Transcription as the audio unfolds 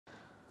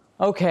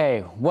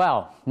Okay,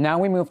 well, now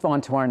we move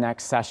on to our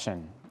next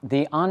session.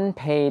 The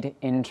unpaid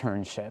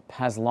internship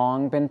has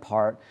long been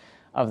part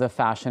of the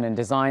fashion and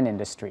design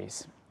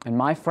industries. And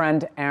my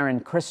friend Aaron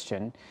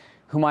Christian,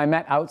 whom I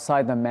met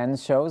outside the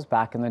men's shows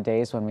back in the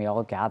days when we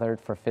all gathered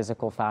for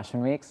physical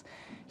fashion weeks,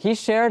 he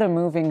shared a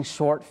moving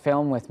short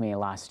film with me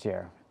last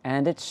year.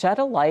 And it shed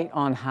a light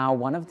on how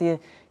one of the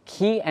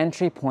key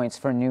entry points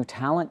for new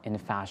talent in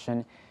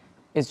fashion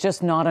is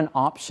just not an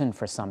option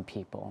for some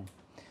people.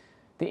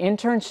 The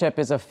Internship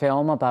is a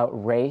film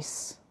about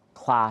race,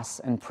 class,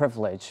 and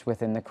privilege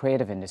within the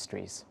creative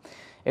industries.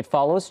 It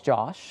follows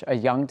Josh, a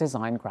young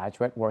design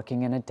graduate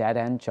working in a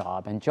dead-end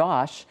job, and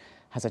Josh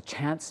has a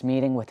chance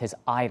meeting with his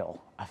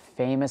idol, a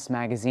famous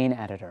magazine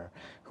editor,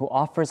 who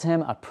offers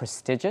him a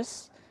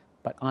prestigious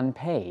but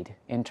unpaid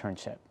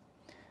internship.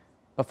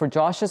 But for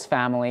Josh's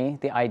family,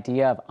 the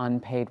idea of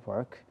unpaid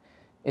work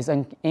is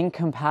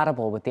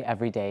incompatible with the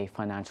everyday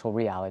financial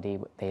reality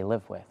they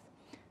live with.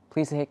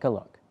 Please take a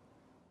look.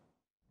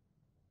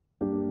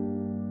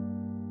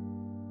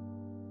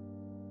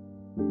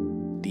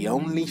 The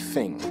only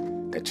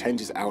thing that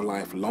changes our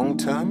life long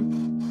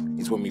term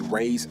is when we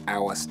raise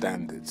our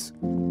standards.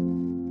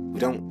 We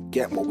don't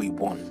get what we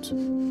want,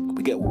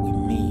 we get what we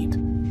need,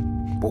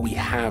 what we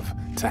have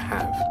to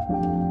have.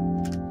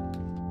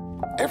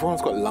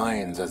 Everyone's got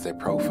lions as their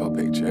profile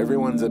picture.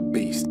 Everyone's a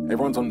beast.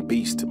 Everyone's on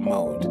beast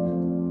mode.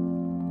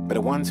 But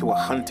the ones who are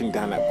hunting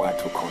down that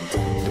vital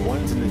content, the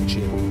ones in the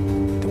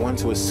gym, the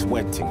ones who are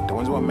sweating, the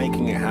ones who are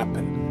making it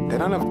happen, they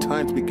don't have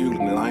time to be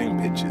Googling lion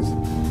pictures.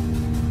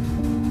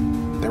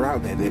 They're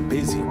out there, they're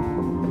busy.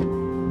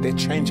 They're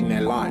changing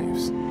their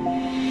lives.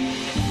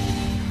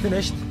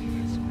 Finished?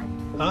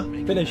 Huh?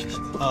 Finished.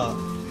 I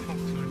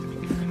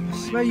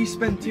swear you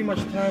spend too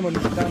much time on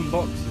these damn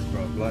boxes,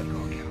 bro. Like,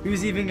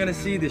 who's even gonna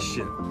see this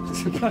shit?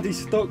 It's a bloody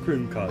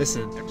stockroom card.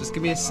 Listen, just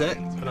give me a sec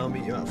and I'll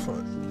meet you out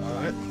front,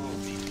 alright?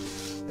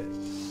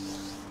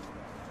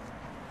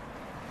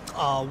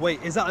 Oh,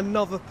 wait, is that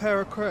another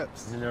pair of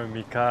crepes? You know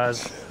me,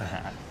 cuz.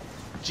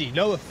 Gee,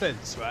 no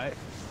offense, right?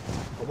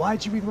 But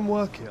why'd you even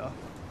work here?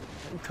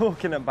 I'm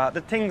talking about the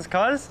things,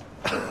 cuz.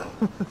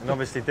 And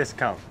obviously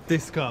discount.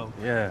 Discount?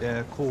 Yeah.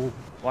 Yeah, cool.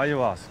 Why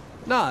you ask?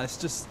 Nah, it's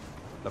just,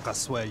 look, I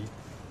swear,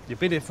 you've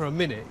been here for a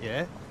minute,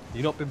 yeah?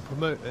 You've not been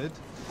promoted.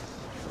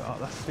 Oh,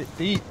 that's a bit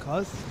deep,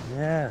 cuz.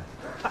 Yeah.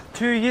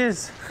 2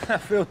 years.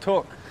 Real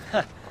talk.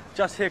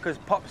 Just here because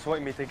Pop's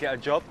wanting me to get a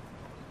job.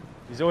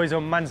 He's always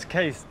on man's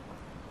case.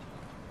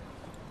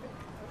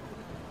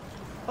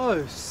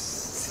 Oh,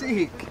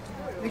 sick.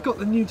 You got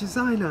the new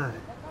designer.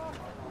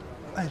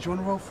 Hey, do you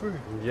want to roll through?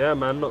 Yeah,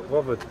 man, not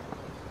bothered.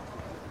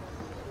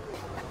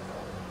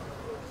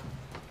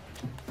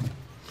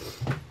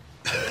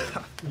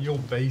 You're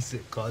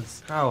basic,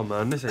 cuz. How,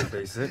 man? This ain't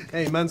basic.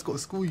 Hey, man's got to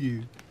school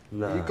you.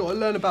 Nah. You've got to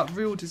learn about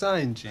real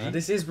design, G. Nah,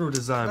 this is real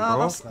design, nah,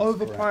 bro. That's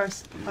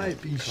overpriced.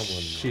 Hype be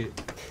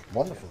shit.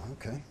 Wonderful,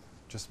 okay.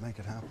 Just make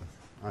it happen.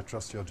 I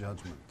trust your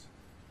judgment.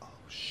 Oh,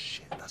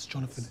 shit, that's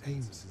Jonathan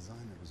Ames.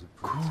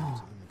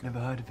 Cool. Never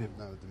heard of him.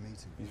 No, the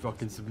meeting. He's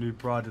rocking some new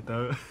Prada,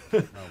 though.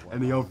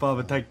 And the old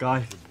father tech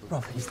guy.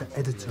 Bro, he's the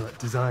editor at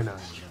Designer.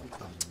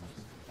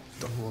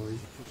 Don't worry.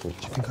 Do you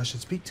think I should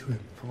speak to him?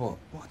 For what?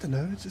 Well, I don't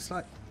know, just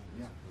like,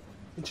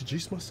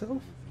 introduce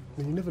myself?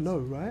 I mean, you never know,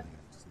 right?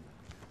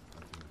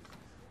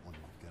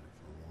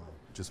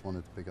 Just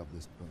wanted to pick up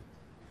this book.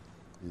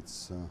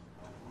 It's,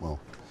 well,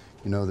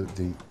 you know that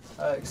the...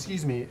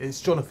 Excuse me, it's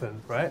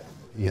Jonathan, right?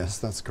 Yes,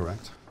 that's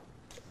correct.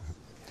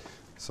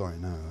 Sorry,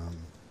 no,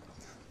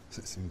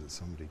 it seems that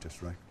somebody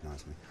just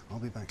recognized me. I'll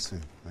be back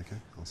soon, okay?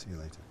 I'll see you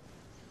later.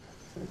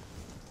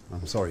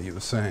 I'm sorry, you were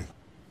saying?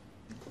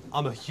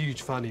 I'm a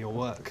huge fan of your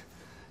work.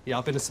 Yeah,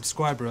 I've been a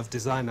subscriber of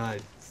Design Eye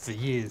for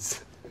years.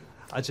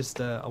 I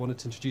wanted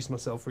to introduce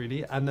myself,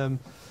 really. And,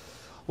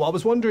 well, I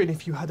was wondering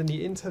if you had any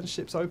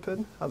internships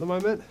open at the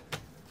moment,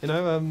 you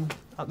know,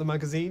 at the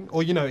magazine,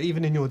 or, you know,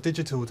 even in your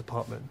digital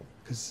department,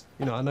 because,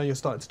 you know, I know you're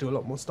starting to do a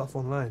lot more stuff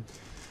online.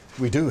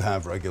 We do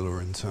have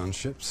regular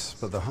internships,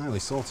 but they're highly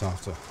sought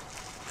after.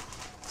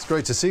 It's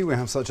great to see we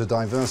have such a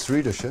diverse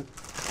readership.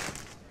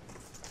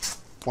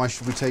 Why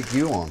should we take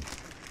you on?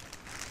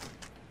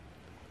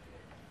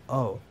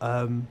 Oh,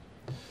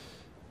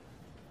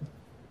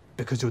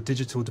 because your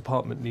digital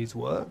department needs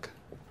work.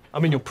 I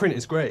mean, your print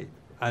is great,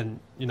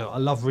 and, you know, I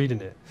love reading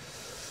it.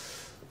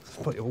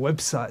 But your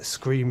website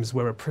screams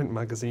we're a print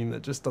magazine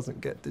that just doesn't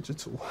get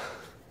digital.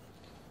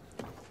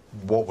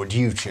 What would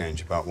you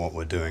change about what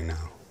we're doing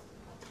now?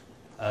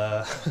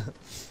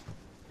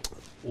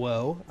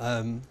 Well,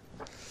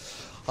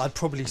 I'd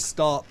probably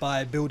start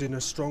by building a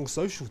strong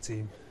social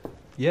team.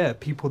 Yeah,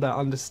 people that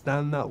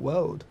understand that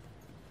world.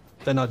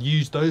 Then I'd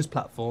use those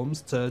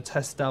platforms to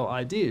test out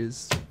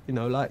ideas, you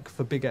know, like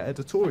for bigger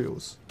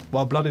editorials,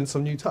 while blooding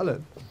some new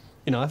talent.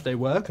 You know, if they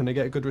work and they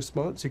get a good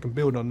response, you can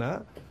build on that.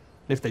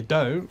 And if they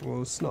don't,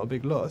 well, it's not a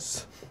big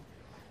loss.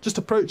 Just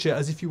approach it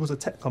as if you was a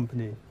tech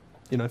company,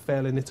 you know,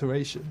 fail in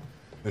iteration.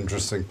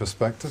 Interesting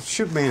perspective.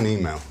 Shoot me an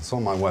email. It's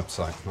on my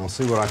website. I'll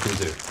see what I can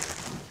do.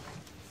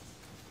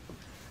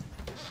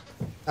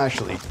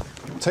 Actually,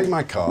 take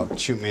my card and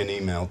shoot me an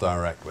email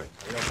directly.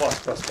 Yeah,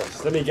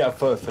 boss. Let me get a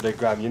photo for the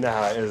gram. You know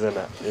how it is,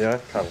 innit? Yeah?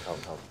 Come.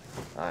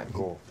 Alright,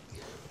 go.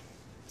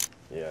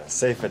 Yeah,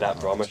 safe for that,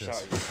 bro. I'm gonna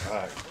shout you.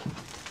 Alright.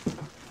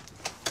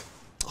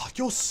 Oh,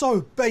 you're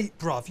so bait,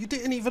 bruv. You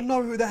didn't even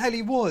know who the hell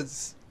he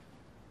was.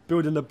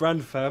 Building the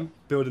brand, fam.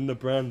 Building the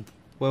brand.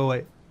 Well,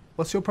 wait.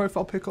 What's your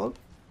profile pic on?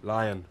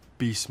 Lion.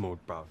 Beast mode,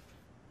 bruv.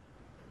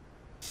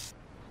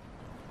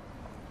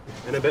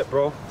 In a bit,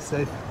 bro.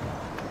 Safe.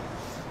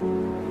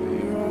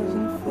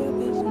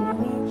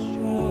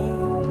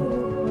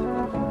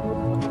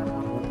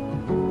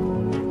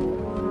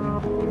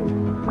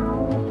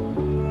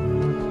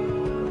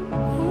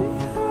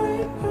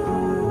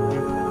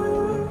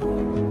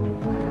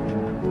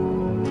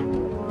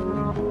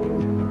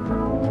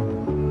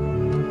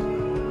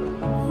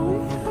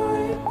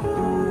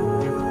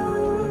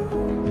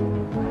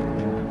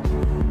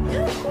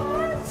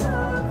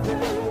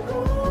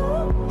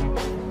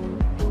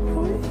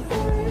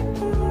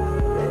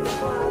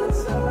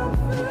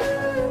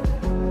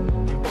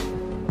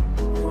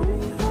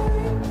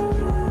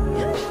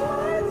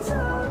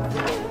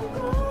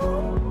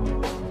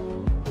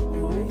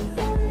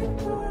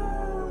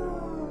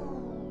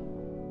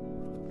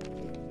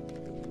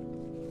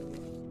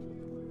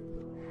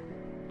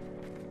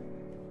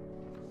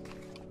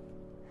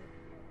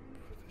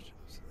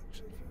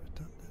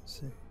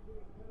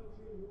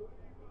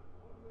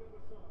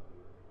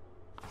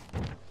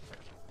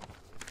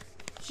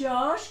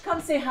 Josh,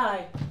 come say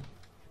hi.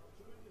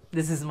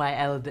 This is my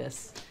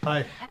eldest.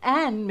 Hi.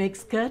 Anne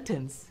makes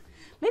curtains.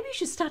 Maybe you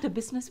should start a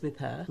business with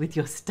her, with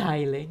your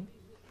styling.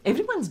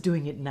 Everyone's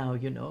doing it now,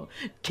 you know.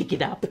 Kick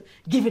it up.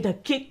 Give it a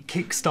kick.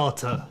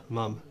 Kickstarter,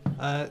 Mum.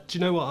 Do you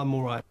know what? I'm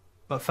all right.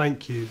 But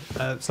thank you.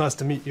 It's nice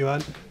to meet you,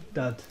 Anne.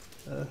 Dad,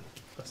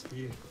 that's for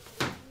you.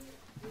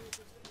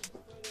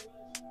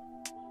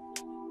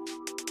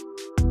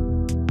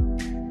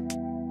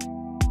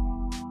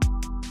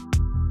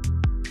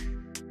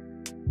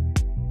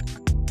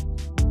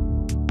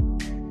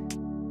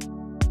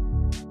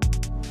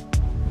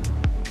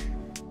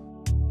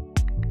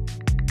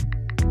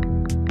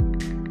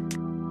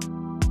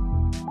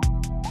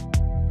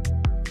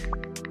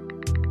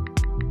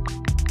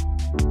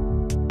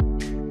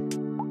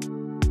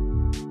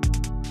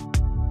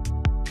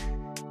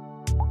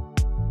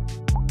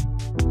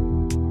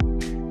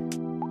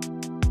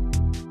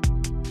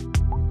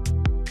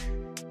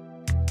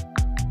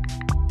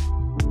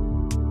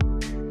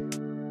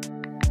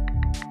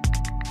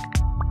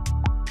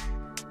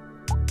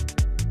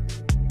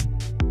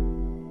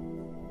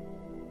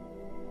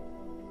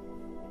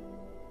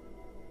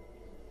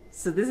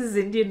 So this is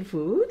Indian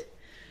food?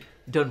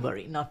 Don't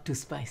worry, not too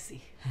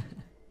spicy.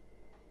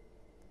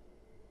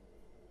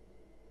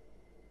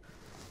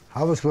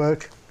 How was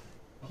work?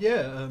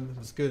 Yeah, it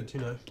was good, you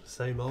know,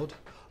 same old.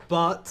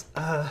 But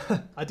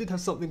I did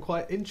have something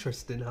quite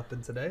interesting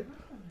happen today.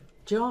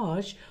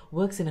 George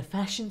works in a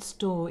fashion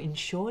store in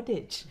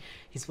Shoreditch.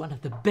 He's one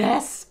of the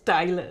best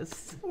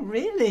stylists.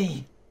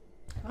 Really?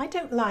 I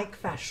don't like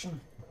fashion.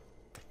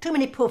 Too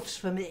many puffs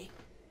for me.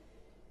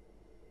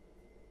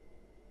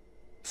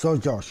 So,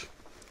 Josh,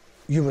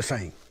 you were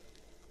saying?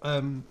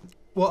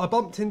 Well, I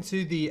bumped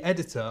into the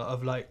editor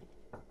of, like,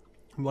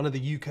 one of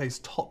the UK's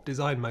top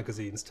design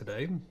magazines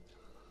today.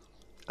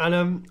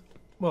 And,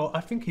 well,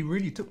 I think he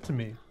really took to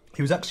me.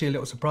 He was actually a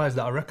little surprised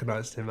that I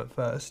recognised him at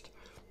first.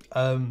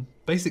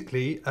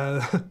 Basically,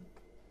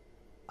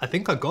 I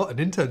think I got an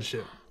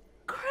internship.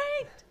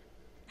 Great!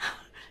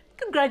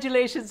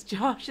 Congratulations,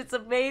 Josh. It's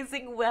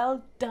amazing.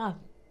 Well done.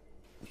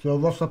 So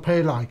what's the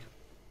pay like?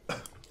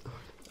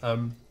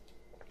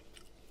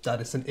 Dad,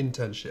 it's an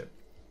internship.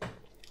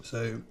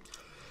 So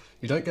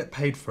you don't get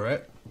paid for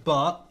it,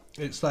 but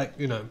it's like,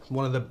 you know,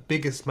 one of the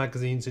biggest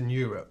magazines in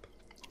Europe.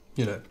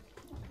 You know,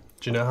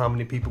 do you know how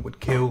many people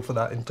would kill for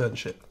that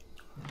internship?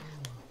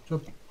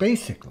 So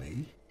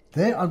basically,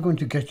 they are going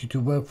to get you to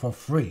work for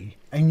free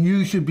and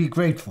you should be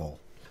grateful.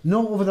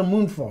 No over the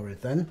moon for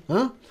it then,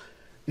 huh?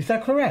 Is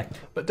that correct?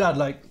 But Dad,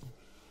 like,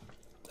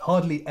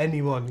 hardly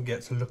anyone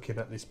gets looking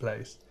at this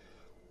place.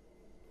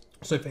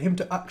 So for him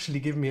to actually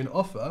give me an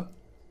offer,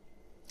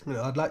 you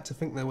know, I'd like to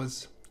think there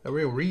was a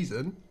real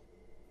reason.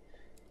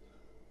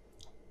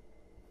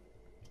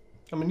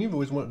 I mean, you've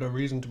always wanted a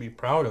reason to be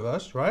proud of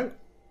us, right?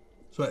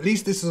 So at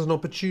least this is an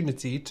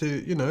opportunity to,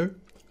 you know,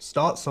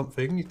 start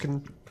something you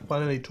can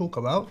finally talk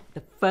about.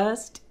 The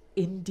first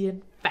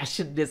Indian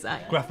fashion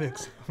designer.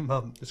 Graphics,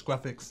 Mum, it's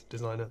graphics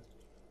designer.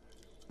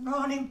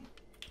 Morning.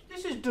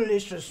 This is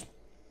delicious.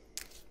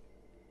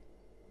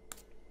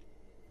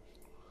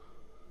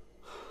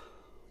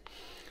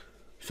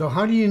 So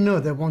how do you know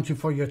they want you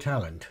for your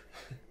talent?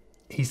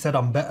 He said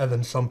I'm better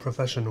than some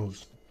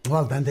professionals.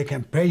 Well, then they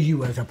can pay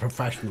you as a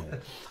professional.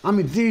 I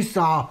mean, these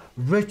are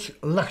rich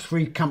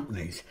luxury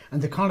companies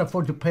and they can't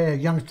afford to pay a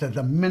youngster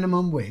the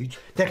minimum wage.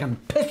 They can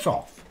piss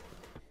off.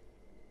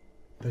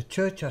 The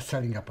church are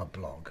setting up a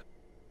blog.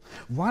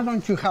 Why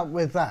don't you help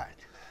with that?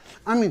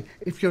 I mean,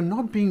 if you're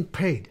not being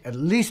paid, at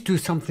least do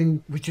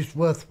something which is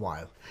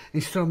worthwhile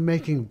instead of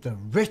making the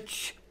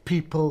rich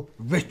people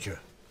richer.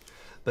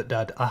 But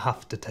Dad, I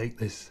have to take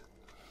this.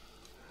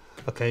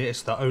 Okay,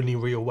 it's the only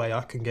real way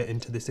I can get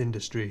into this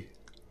industry.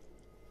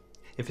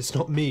 If it's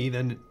not me,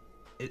 then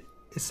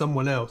it's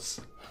someone else.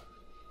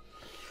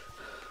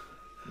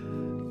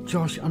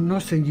 Josh, I'm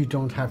not saying you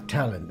don't have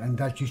talent and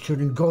that you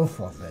shouldn't go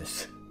for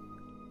this.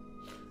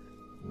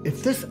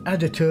 If this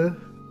editor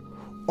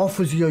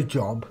offers you a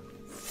job,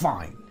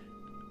 fine.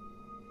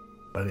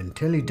 But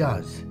until he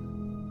does,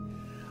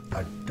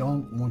 I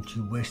don't want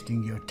you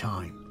wasting your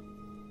time.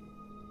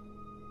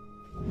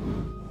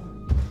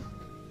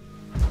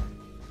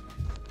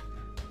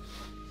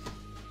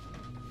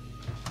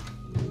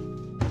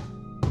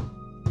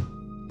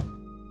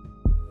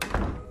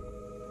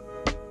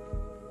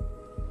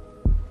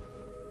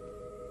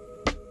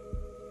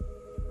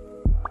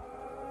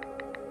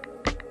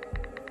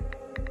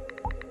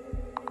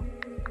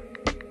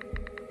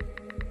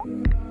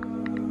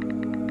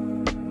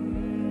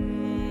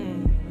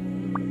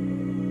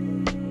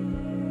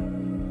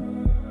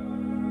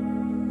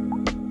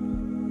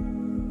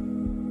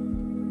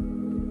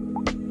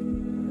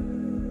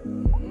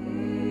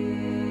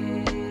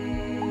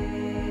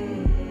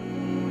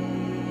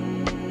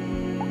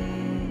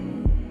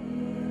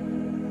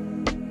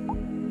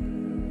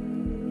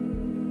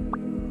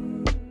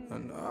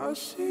 I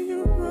see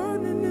you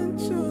running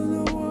into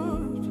the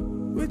woods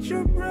with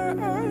your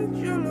bright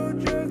yellow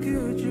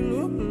jacket. You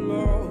look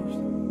lost.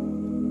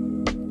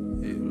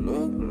 You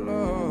look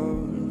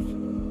lost.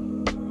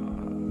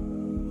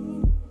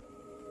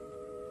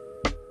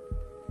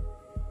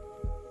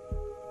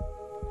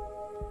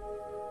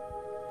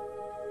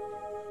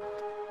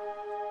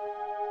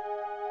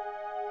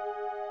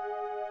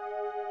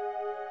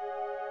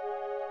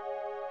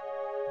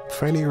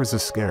 Failure is a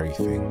scary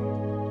thing.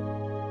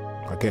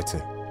 I get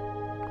it.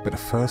 But the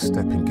first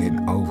step in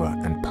getting over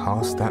and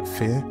past that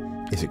fear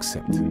is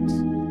acceptance.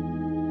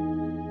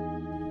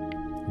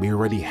 We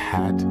already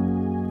had,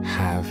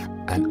 have,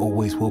 and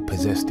always will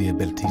possess the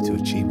ability to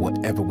achieve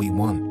whatever we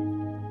want.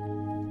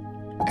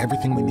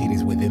 Everything we need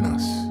is within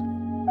us.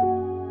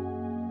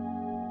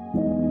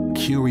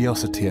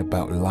 Curiosity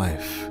about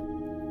life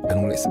and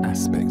all its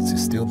aspects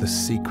is still the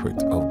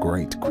secret of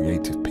great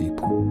creative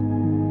people.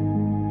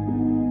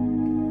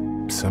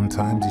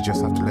 Sometimes you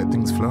just have to let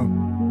things flow.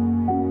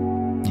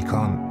 You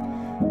can't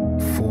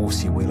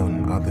force your will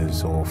on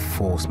others or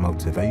force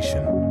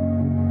motivation.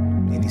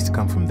 It needs to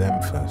come from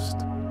them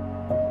first.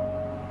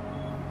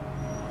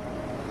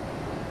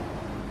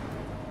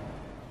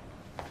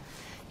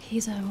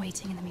 He's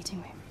waiting in the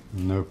meeting room.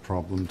 No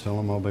problem. Tell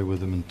him I'll be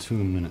with him in 2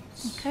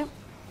 minutes. Okay.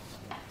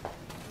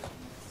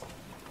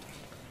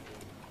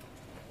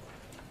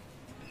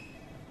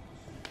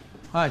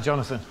 Hi,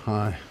 Jonathan.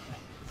 Hi.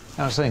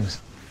 How's things?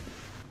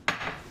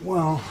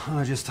 Well,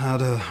 I just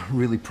had a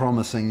really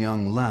promising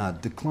young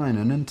lad decline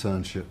an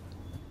internship.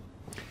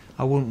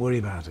 I wouldn't worry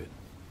about it.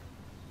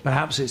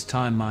 Perhaps it's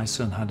time my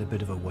son had a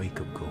bit of a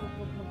wake-up call.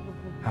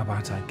 How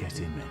about I get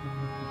him in?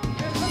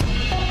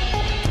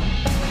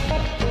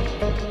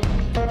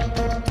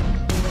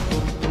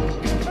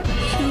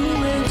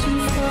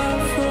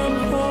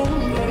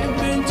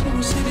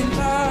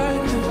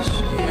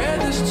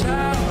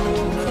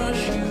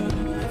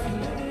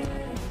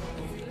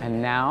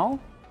 And now,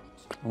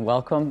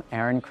 welcome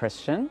Aaron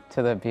Christian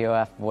to the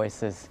BOF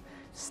Voices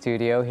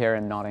studio here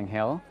in Notting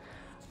Hill.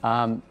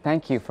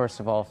 Thank you, first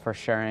of all, for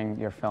sharing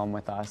your film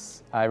with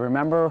us. I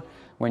remember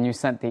when you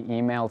sent the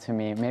email to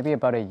me, maybe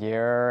about 1.5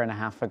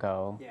 years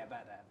ago. Yeah,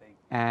 about that, I think.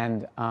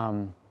 And,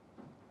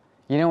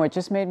 you know, it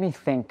just made me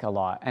think a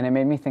lot. And it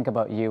made me think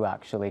about you,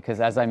 actually, because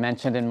as I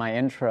mentioned in my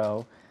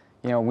intro,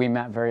 you know, we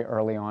met very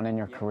early on in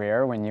your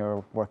career when you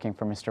were working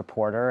for Mr.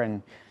 Porter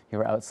and you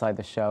were outside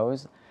the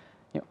shows.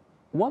 You know,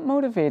 what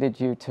motivated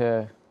you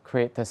to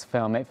create this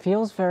film? It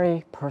feels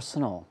very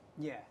personal.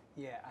 Yeah,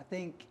 I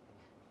think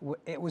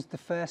it was the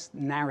first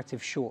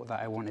narrative short that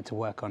I wanted to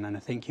work on, and I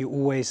think you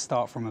always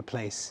start from a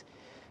place,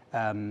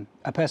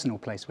 a personal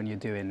place when you're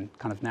doing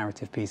kind of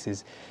narrative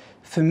pieces.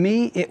 For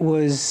me, it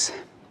was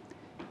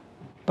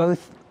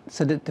both,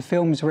 so that the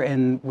film's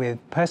written with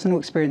personal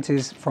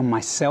experiences from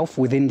myself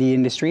within the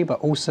industry, but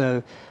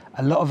also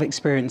a lot of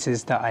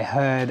experiences that I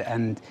heard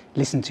and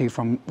listened to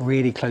from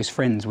really close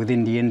friends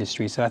within the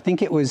industry. So I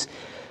think it was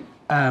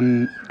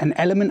an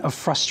element of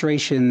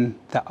frustration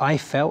that I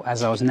felt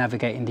as I was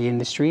navigating the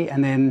industry.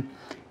 And then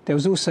there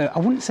was also, I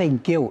wouldn't say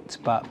guilt,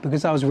 but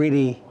because I was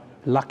really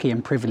lucky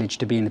and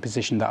privileged to be in the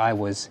position that I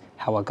was,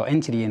 how I got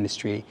into the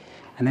industry,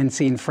 and then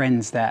seeing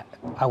friends that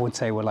I would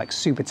say were like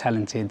super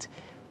talented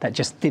that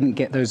just didn't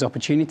get those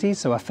opportunities.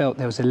 So I felt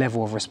there was a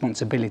level of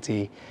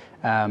responsibility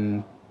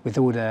with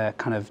all the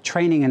kind of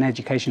training and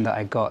education that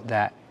I got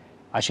that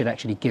I should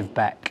actually give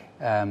back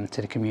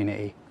to the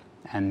community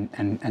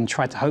and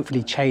try to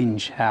hopefully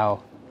change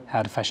how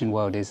the fashion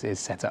world is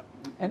set up.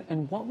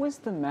 And what was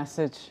the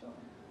message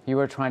you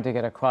were trying to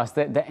get across?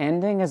 The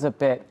ending is a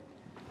bit,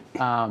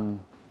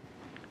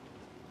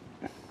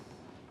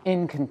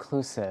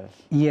 inconclusive.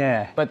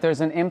 Yeah. But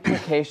there's an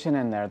implication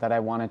in there that I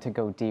wanted to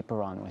go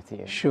deeper on with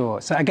you.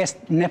 Sure. So I guess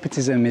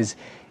nepotism is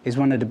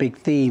one of the big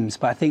themes,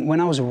 but I think when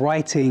I was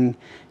writing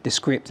the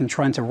script and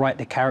trying to write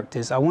the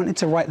characters, I wanted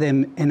to write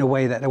them in a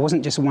way that there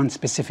wasn't just one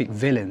specific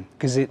villain,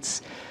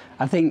 because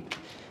I think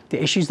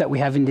the issues that we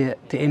have in the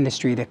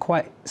industry, they're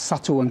quite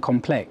subtle and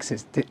complex.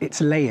 It's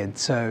layered.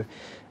 So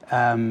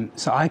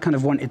I kind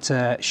of wanted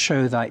to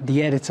show that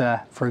the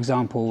editor, for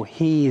example,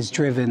 he is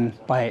driven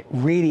by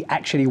really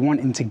actually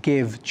wanting to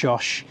give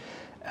Josh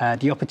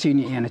the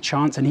opportunity and a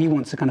chance, and he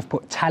wants to kind of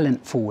put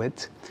talent forward.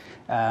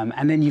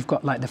 And then you've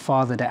got like the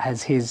father that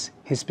has his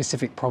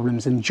specific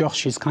problems, and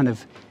Josh is kind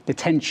of the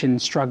tension,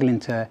 struggling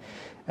to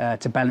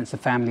balance the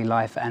family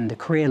life and the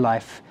career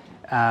life.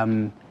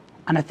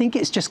 And I think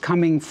it's just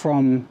coming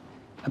from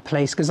a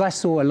place, because I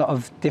saw a lot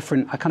of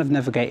different, I kind of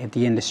navigated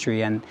the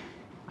industry, and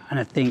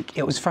I think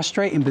it was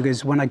frustrating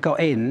because when I got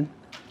in,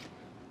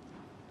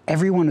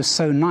 everyone was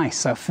so nice.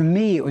 So for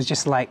me, it was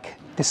just like,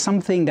 there's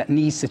something that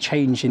needs to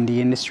change in the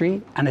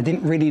industry, and I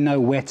didn't really know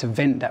where to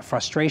vent that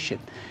frustration.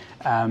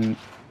 And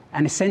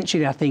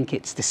essentially, I think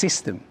it's the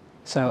system.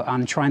 So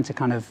I'm trying to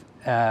kind of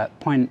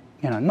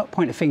not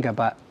point a finger,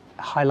 but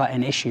highlight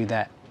an issue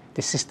that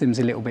the system's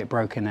a little bit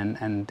broken,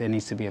 and there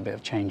needs to be a bit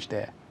of change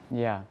there.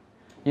 Yeah.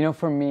 You know,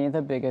 for me,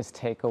 the biggest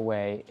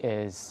takeaway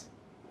is,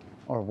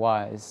 or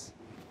was,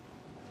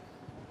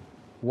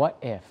 what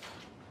if?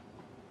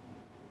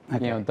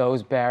 Okay. You know,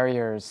 those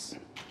barriers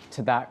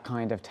to that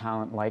kind of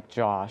talent like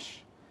Josh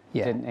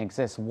didn't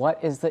exist.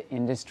 What is the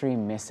industry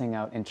missing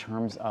out in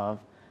terms of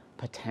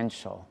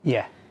potential?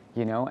 Yeah.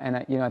 You know, and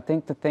I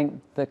think the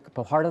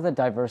part of the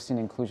diversity and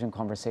inclusion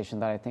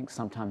conversation that I think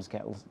sometimes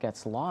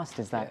gets lost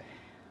is that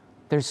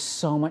there's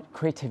so much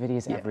creativity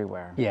is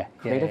everywhere.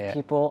 Creative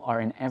people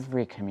are in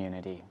every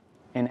community,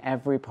 in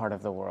every part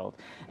of the world.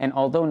 And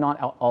although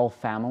not all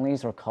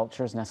families or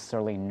cultures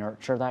necessarily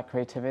nurture that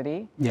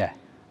creativity,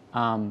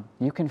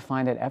 you can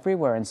find it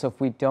everywhere. And so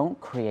if we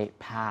don't create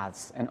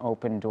paths and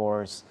open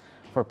doors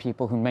for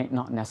people who may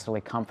not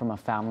necessarily come from a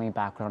family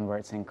background where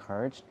it's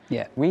encouraged,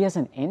 we as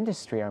an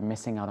industry are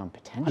missing out on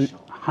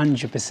potential.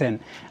 100%.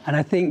 And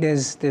I think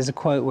there's a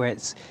quote where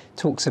it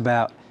talks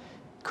about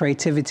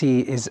creativity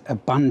is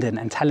abundant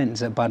and talent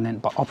is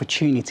abundant, but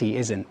opportunity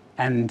isn't.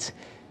 And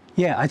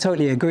yeah, I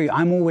totally agree.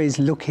 I'm always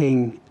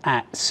looking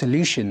at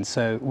solutions.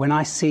 So when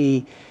I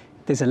see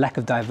there's a lack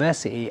of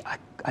diversity,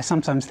 I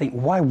sometimes think,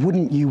 why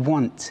wouldn't you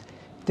want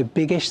the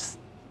biggest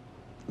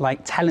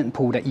talent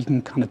pool that you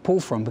can kind of pull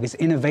from? Because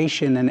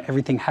innovation and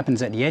everything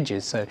happens at the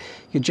edges. So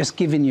you're just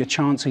giving your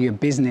chance or your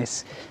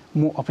business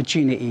more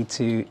opportunity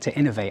to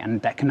innovate,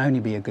 and that can only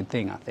be a good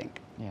thing, I think.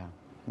 Yeah.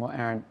 Well,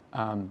 Aaron,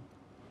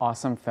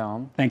 awesome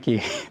film. Thank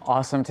you.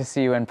 Awesome to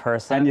see you in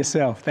person. And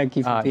yourself. Thank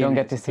you for being here. Don't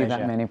get to see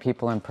that many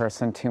people in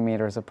person, 2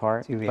 meters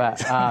apart. 2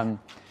 meters. But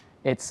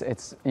it's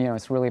a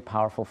really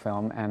powerful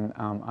film, and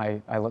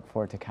I look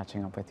forward to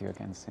catching up with you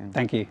again soon.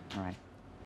 Thank you. All right.